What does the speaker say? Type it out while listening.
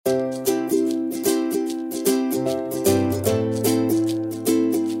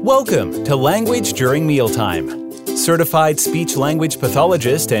Welcome to Language During Mealtime. Certified speech-language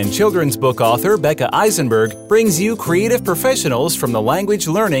pathologist and children's book author Becca Eisenberg brings you creative professionals from the language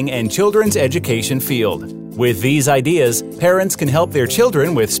learning and children's education field. With these ideas, parents can help their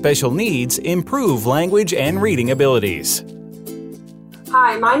children with special needs improve language and reading abilities.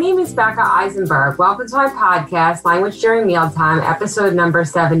 Hi, my name is Becca Eisenberg. Welcome to my podcast, Language During Mealtime, episode number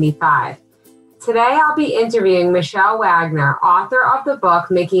 75. Today, I'll be interviewing Michelle Wagner, author of the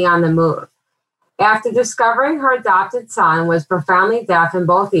book, Mickey on the Move. After discovering her adopted son was profoundly deaf in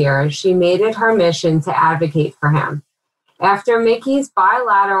both ears, she made it her mission to advocate for him. After Mickey's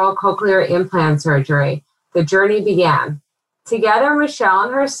bilateral cochlear implant surgery, the journey began. Together, Michelle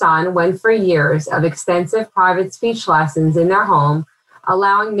and her son went for years of extensive private speech lessons in their home,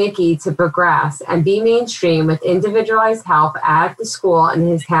 allowing Mickey to progress and be mainstream with individualized help at the school in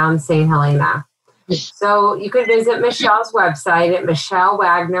his town, St. Helena. So you can visit Michelle's website at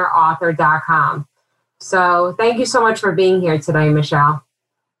michellewagnerauthor.com. So thank you so much for being here today, Michelle.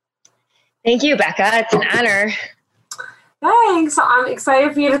 Thank you, Becca. It's an honor. Thanks. So I'm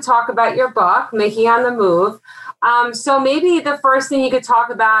excited for you to talk about your book, Mickey on the Move. So maybe the first thing you could talk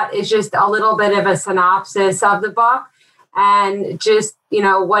about is just a little bit of a synopsis of the book and just,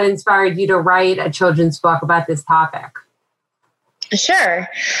 what inspired you to write a children's book about this topic. Sure.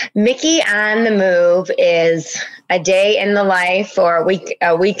 Mickey on the Move is a day in the life or a week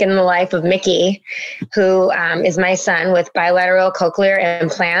in the life of Mickey, who is my son with bilateral cochlear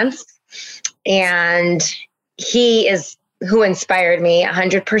implants. And he is who inspired me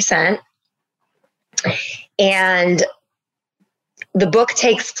 100%. And the book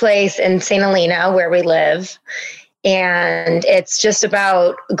takes place in St. Helena, where we live. And it's just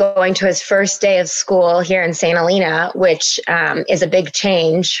about going to his first day of school here in St. Helena, which is a big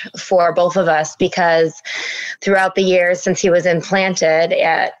change for both of us because throughout the years since he was implanted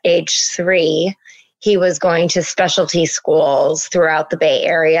at age 3, he was going to specialty schools throughout the Bay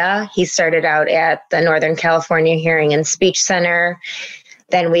Area. He started out at the Northern California Hearing and Speech Center.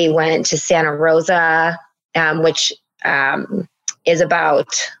 Then we went to Santa Rosa, which is about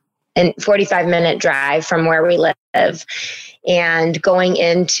a 45-minute drive from where we live. And going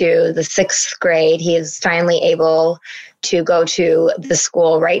into the 6th grade, he is finally able to go to the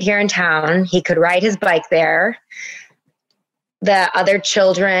school right here in town. He could ride his bike there. The other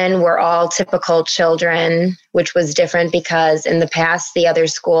children were all typical children, which was different because in the past, the other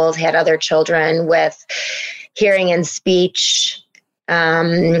schools had other children with hearing and speech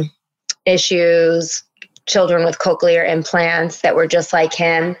issues, children with cochlear implants that were just like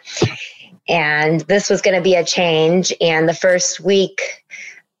him. And this was going to be a change. And the first week,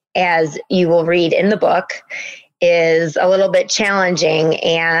 as you will read in the book, is a little bit challenging.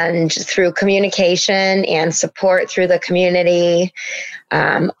 And through communication and support through the community,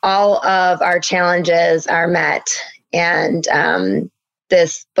 all of our challenges are met. And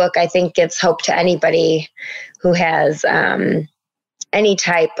this book, I think, gives hope to anybody who has any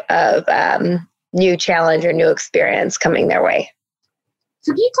type of new challenge or new experience coming their way.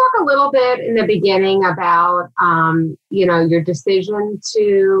 So can you talk a little bit in the beginning about, your decision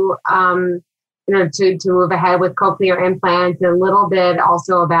to move ahead with cochlear implants and a little bit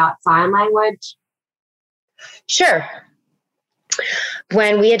also about sign language? Sure.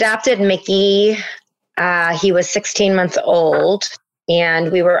 When we adopted Mickey, he was 16 months old,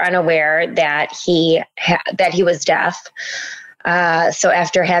 and we were unaware that he was deaf. So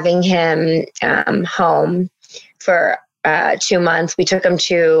after having him home for 2 months, we took him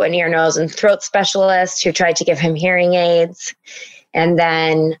to an ear, nose, and throat specialist who tried to give him hearing aids. And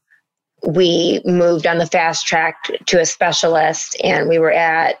then we moved on the fast track to a specialist, and we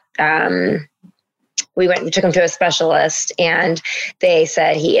took him to a specialist, and they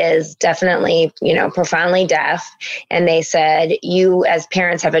said he is definitely, profoundly deaf. And they said, you as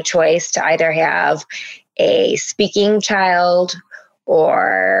parents have a choice to either have a speaking child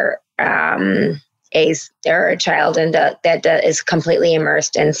or a child that is completely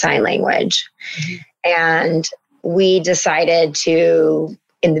immersed in sign language. Mm-hmm. And we decided to,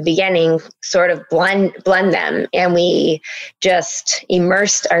 in the beginning, sort of blend them. And we just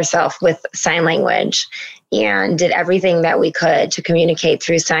immersed ourselves with sign language and did everything that we could to communicate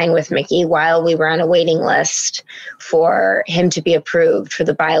through sign with Mickey while we were on a waiting list for him to be approved for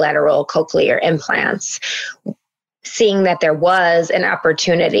the bilateral cochlear implants. Seeing that there was an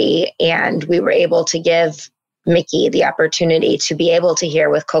opportunity and we were able to give Mickey the opportunity to be able to hear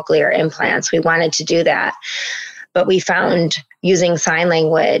with cochlear implants, we wanted to do that. But we found using sign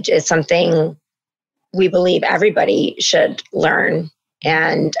language is something we believe everybody should learn.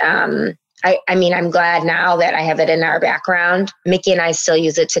 And I mean, I'm glad now that I have it in our background. Mickey and I still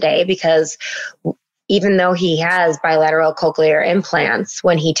use it today because even though he has bilateral cochlear implants,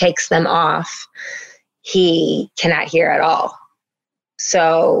 when he takes them off, he cannot hear at all.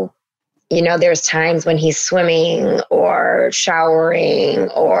 So, there's times when he's swimming or showering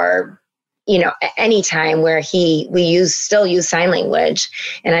or, any time where we still use sign language.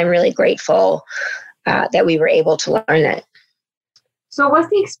 And I'm really grateful that we were able to learn it. So what's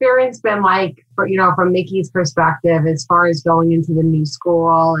the experience been like from Mickey's perspective, as far as going into the new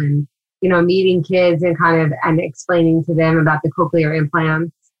school and, meeting kids and explaining to them about the cochlear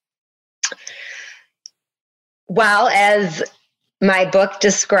implants? Well, as my book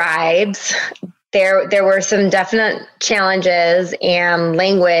describes, there were some definite challenges and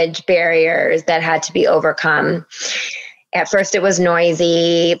language barriers that had to be overcome. At first, it was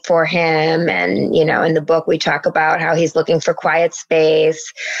noisy for him. And, in the book, we talk about how he's looking for quiet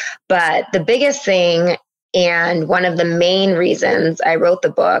space. But the biggest thing, and one of the main reasons I wrote the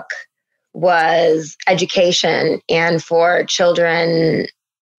book, was education, and for children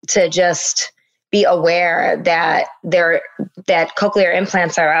to just be aware that cochlear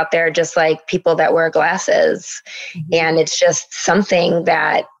implants are out there just like people that wear glasses. Mm-hmm. And it's just something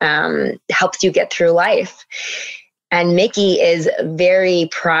that helps you get through life. And Mickey is very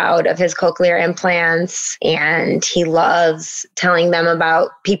proud of his cochlear implants, and he loves telling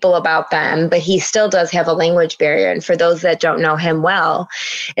people about them, but he still does have a language barrier. And for those that don't know him well,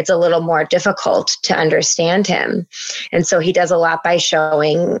 it's a little more difficult to understand him. And so he does a lot by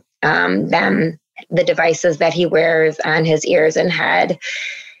showing them the devices that he wears on his ears and head,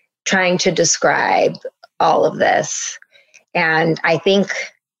 trying to describe all of this. And I think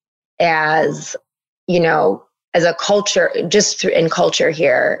as a culture, just in culture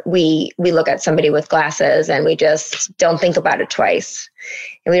here, we look at somebody with glasses and we just don't think about it twice.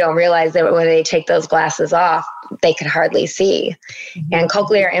 And we don't realize that when they take those glasses off, they could hardly see. Mm-hmm. And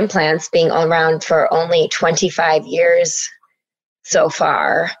cochlear implants, being around for only 25 years so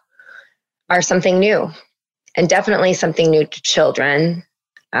far, are something new, and definitely something new to children.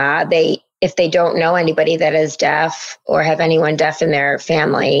 If they don't know anybody that is deaf or have anyone deaf in their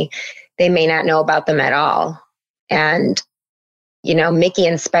family, they may not know about them at all. And, Mickey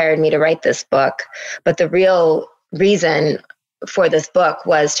inspired me to write this book, but the real reason for this book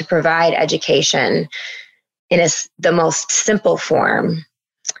was to provide education in the most simple form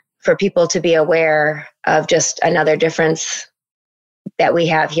for people to be aware of just another difference that we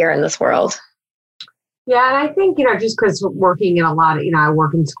have here in this world. Yeah, and I think, just because working in a lot of, I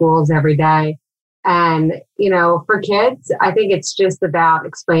work in schools every day. And, for kids, I think it's just about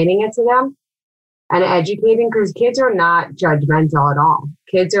explaining it to them and educating, because kids are not judgmental at all.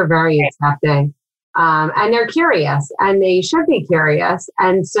 Kids are very accepting, and they're curious, and they should be curious.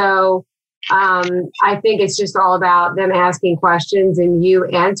 And so I think it's just all about them asking questions and you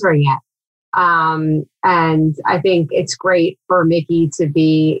answering it. And I think it's great for Mickey to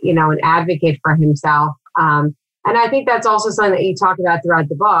be, an advocate for himself. And I think that's also something that you talk about throughout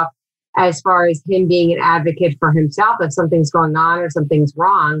the book, as far as him being an advocate for himself. If something's going on or something's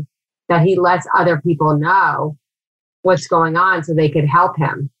wrong, that he lets other people know what's going on so they could help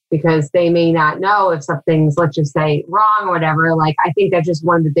him, because they may not know if something's, let's just say, wrong or whatever. Like, I think that's just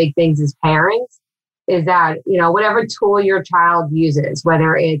one of the big things as parents, is that, whatever tool your child uses,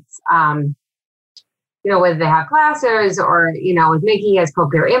 whether it's, whether they have glasses or, with Mickey, he has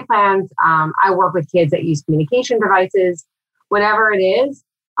cochlear implants. I work with kids that use communication devices, whatever it is.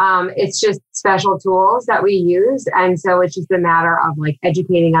 It's just special tools that we use. And so it's just a matter of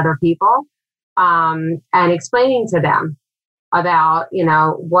educating other people, and explaining to them about,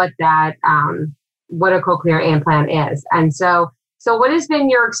 what a cochlear implant is. And so what has been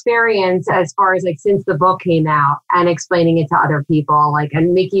your experience as far as since the book came out and explaining it to other people,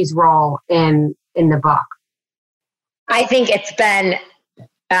 and Mickey's role in the book? I think it's been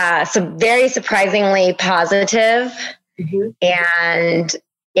very surprisingly positive. Mm-hmm.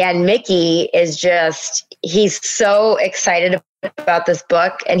 And Mickey is he's so excited about this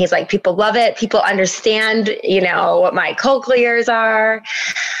book. And he's like, people love it. People understand, what my cochlears are.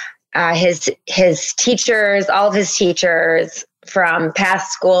 His teachers, all of his teachers from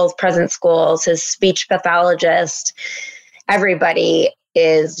past schools, present schools, his speech pathologist, everybody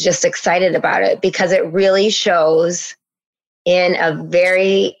is just excited about it, because it really shows in a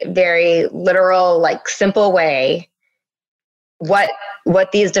very, very literal, simple way what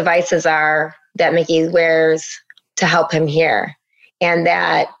these devices are that Mickey wears to help him hear, and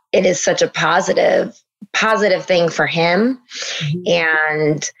that it is such a positive thing for him.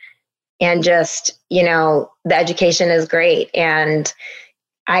 Mm-hmm. And just, the education is great. And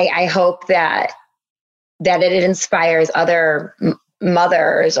I hope that it inspires other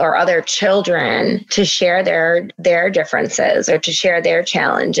mothers or other children to share their differences or to share their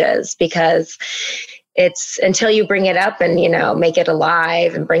challenges, because it's until you bring it up and, make it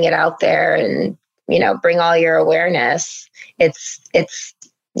alive and bring it out there and, bring all your awareness, it's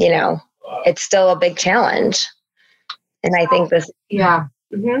still a big challenge. And I think this. Yeah.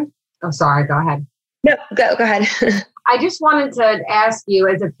 Mm-hmm. Oh, sorry. Go ahead. No, go ahead. I just wanted to ask you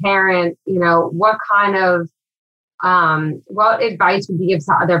as a parent, what kind of, what advice would you give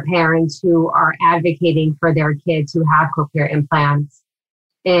to other parents who are advocating for their kids who have cochlear implants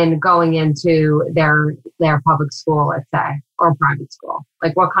in going into their public school, let's say, or private school?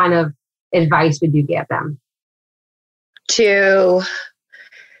 Like, what kind of advice would you give them? To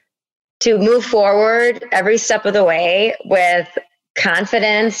move forward every step of the way with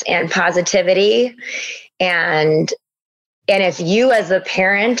confidence and positivity. And if you as a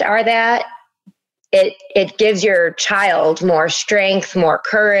parent are that, it gives your child more strength, more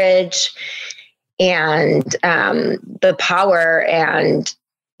courage, and the power, and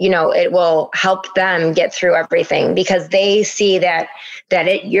it will help them get through everything, because they see that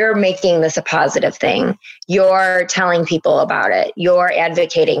you're making this a positive thing. You're telling people about it. You're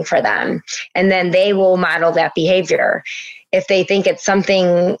advocating for them, and then they will model that behavior. If they think it's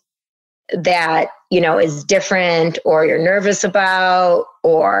something that is different, or you're nervous about,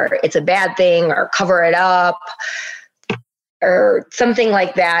 or it's a bad thing, or cover it up, or something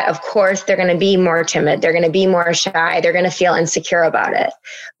like that, of course, they're going to be more timid. They're going to be more shy. They're going to feel insecure about it.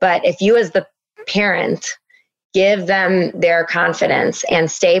 But if you as the parent give them their confidence and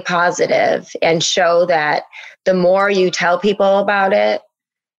stay positive and show that the more you tell people about it,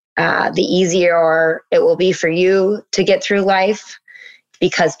 the easier it will be for you to get through life,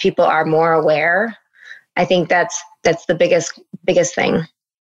 because people are more aware. I think that's the biggest thing.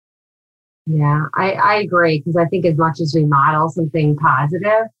 Yeah, I agree, because I think as much as we model something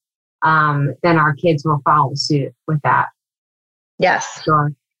positive, then our kids will follow suit with that. Yes.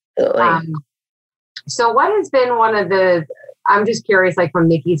 Sure. Absolutely. So what has been I'm just curious, like from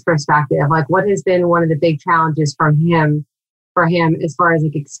Mickey's perspective, like what has been one of the big challenges for him as far as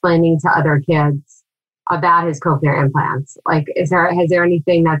like explaining to other kids about his cochlear implants? Like, has there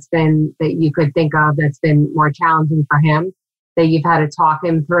anything that you could think of that's been more challenging for him that you've had to talk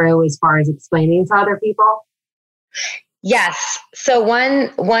him through as far as explaining to other people? Yes. So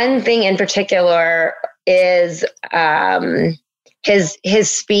one thing in particular is his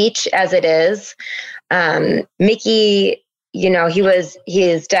speech as it is. Mickey, he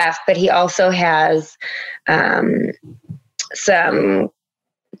is deaf, but he also has some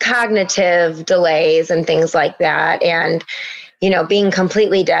cognitive delays and things like that. And, being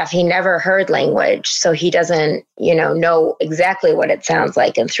completely deaf, he never heard language. So he doesn't, know exactly what it sounds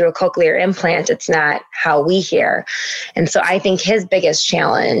like. And through a cochlear implant, it's not how we hear. And so I think his biggest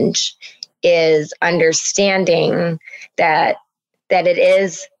challenge is understanding that it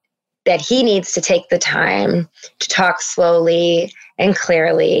is that he needs to take the time to talk slowly and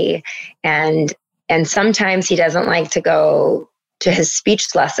clearly. And sometimes he doesn't like to go to his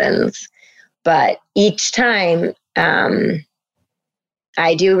speech lessons, but each time,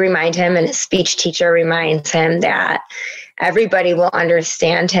 I do remind him, and his speech teacher reminds him, that everybody will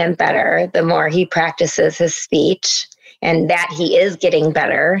understand him better the more he practices his speech, and that he is getting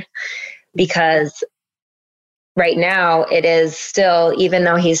better, because right now it is still, even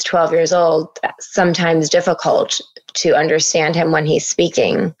though he's 12 years old, sometimes difficult to understand him when he's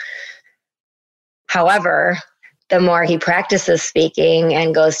speaking. However, the more he practices speaking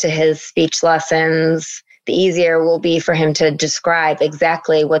and goes to his speech lessons, the easier will be for him to describe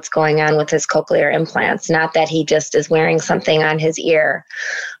exactly what's going on with his cochlear implants. Not that he just is wearing something on his ear,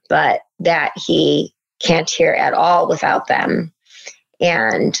 but that he can't hear at all without them.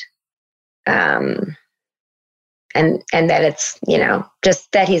 And that it's,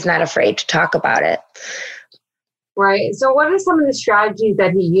 just that he's not afraid to talk about it. Right. So what are some of the strategies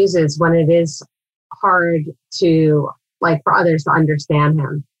that he uses when it is hard to, like, for others to understand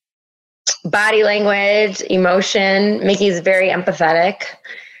him? Body language, emotion. Mickey's very empathetic.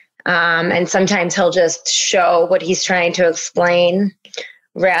 And sometimes he'll just show what he's trying to explain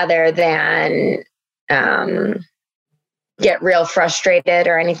rather than get real frustrated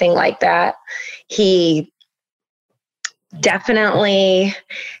or anything like that. He definitely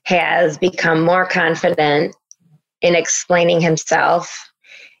has become more confident in explaining himself.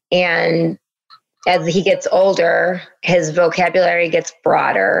 And as he gets older, his vocabulary gets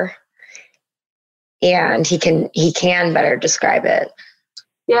broader, and he can better describe it.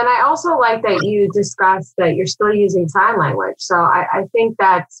 Yeah, and I also like that you discussed that you're still using sign language. So I think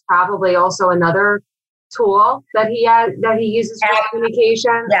that's probably also another tool that he uses for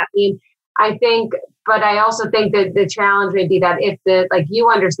communication. Yeah. I mean, I think, but I also think that the challenge would be that if you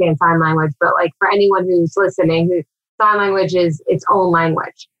understand sign language, but like for anyone who's listening, sign language is its own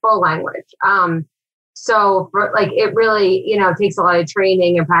language, full language. So for it really, takes a lot of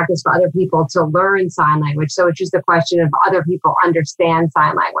training and practice for other people to learn sign language. So it's just a question of other people understand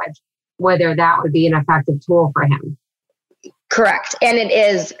sign language, whether that would be an effective tool for him. Correct. And it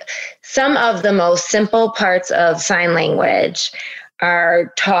is some of the most simple parts of sign language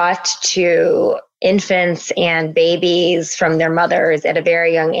are taught to infants and babies from their mothers at a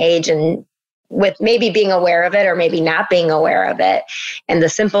very young age, and with maybe being aware of it or maybe not being aware of it. And the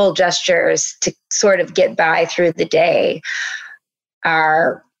simple gestures to sort of get by through the day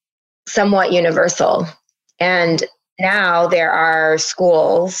are somewhat universal. And now there are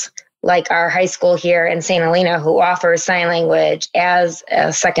schools like our high school here in St. Helena who offers sign language as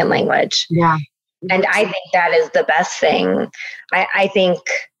a second language. Yeah. And I think that is the best thing.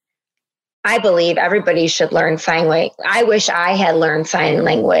 I believe everybody should learn sign language. I wish I had learned sign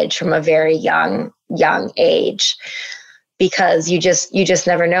language from a very young age, because you just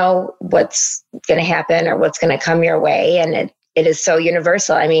never know what's going to happen or what's going to come your way. And it is so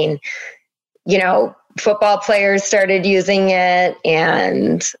universal. I mean, football players started using it,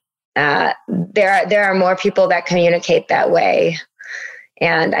 and there are more people that communicate that way.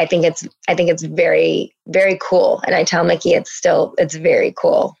 And I think it's very, very cool. And I tell Mickey it's very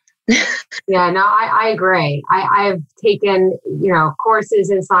cool. Yeah, no, I agree. I have taken, courses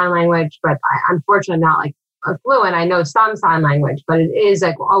in sign language, but unfortunately not like fluent. I know some sign language, but it is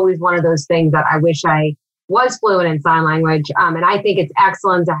like always one of those things that I wish I was fluent in sign language. And I think it's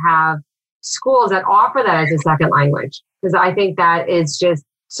excellent to have schools that offer that as a second language, because I think that is just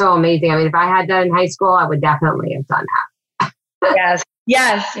so amazing. I mean, if I had that in high school, I would definitely have done that.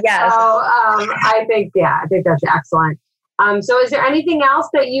 Yes. So I think that's excellent. So is there anything else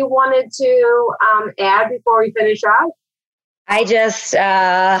that you wanted to add before we finish up? I just,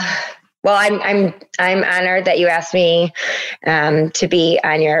 I'm honored that you asked me to be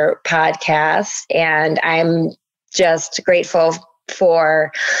on your podcast, and I'm just grateful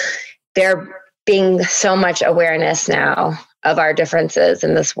for there being so much awareness now of our differences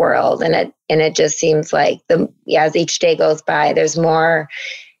in this world. And it just seems like as each day goes by, there's more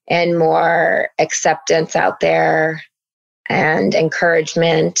and more acceptance out there, and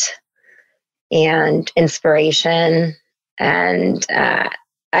encouragement and inspiration. And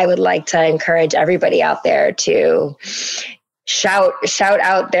I would like to encourage everybody out there to shout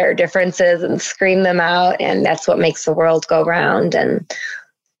out their differences and scream them out. And that's what makes the world go round. And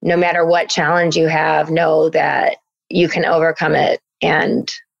no matter what challenge you have, know that you can overcome it.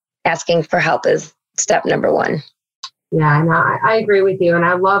 And asking for help is step number one. Yeah, no, I agree with you. And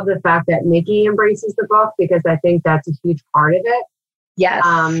I love the fact that Mickey embraces the book, because I think that's a huge part of it. Yes.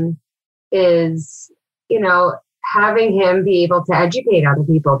 Is, having him be able to educate other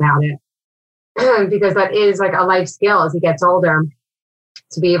people about it. Because that is like a life skill as he gets older,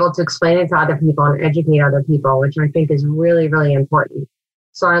 to be able to explain it to other people and educate other people, which I think is really, really important.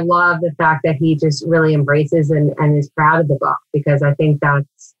 So I love the fact that he just really embraces and is proud of the book, because I think that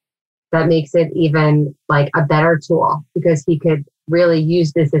makes it even like a better tool, because he could really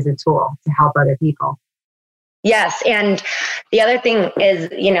use this as a tool to help other people. Yes. And the other thing is,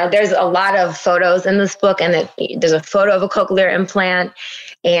 there's a lot of photos in this book, and there's a photo of a cochlear implant.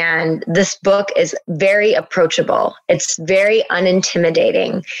 And this book is very approachable. It's very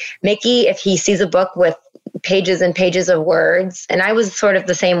unintimidating. Mickey, if he sees a book with pages and pages of words, and I was sort of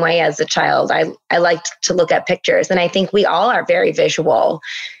the same way as a child, I liked to look at pictures, and I think we all are very visual.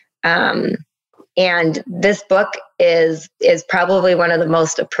 And this book is probably one of the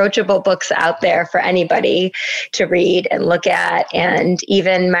most approachable books out there for anybody to read and look at. And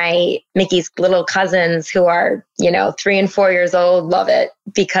even Mickey's little cousins, who are, 3 and 4 years old, love it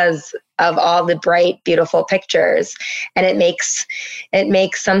because of all the bright, beautiful pictures. And it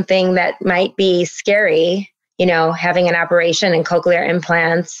makes something that might be scary, having an operation and cochlear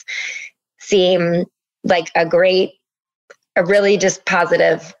implants, seem like a really just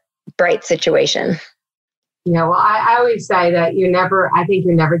positive, bright situation. Yeah, well, I always say that I think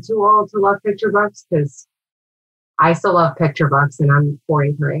you're never too old to love picture books, because I still love picture books, and I'm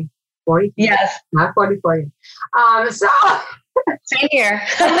 43. 40? Yes. Not 44 yet. So same here.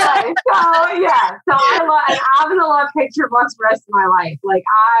 So I'm going to love picture books the rest of my life. Like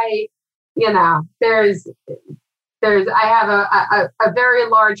I have a very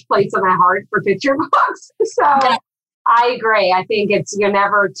large place in my heart for picture books. So yeah. I agree. I think you're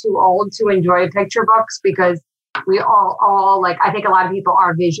never too old to enjoy picture books because we all like, I think a lot of people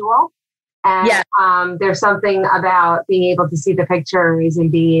are visual. And there's something about being able to see the pictures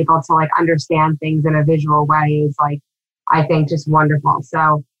and being able to like understand things in a visual way is like, I think just wonderful.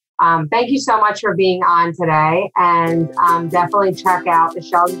 So thank you so much for being on today. And definitely check out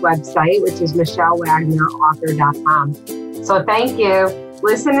Michelle's website, which is michellewagnerauthor.com. So thank you.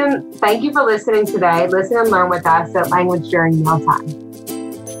 Thank you for listening today. Listen and learn with us at Language During Mealtime.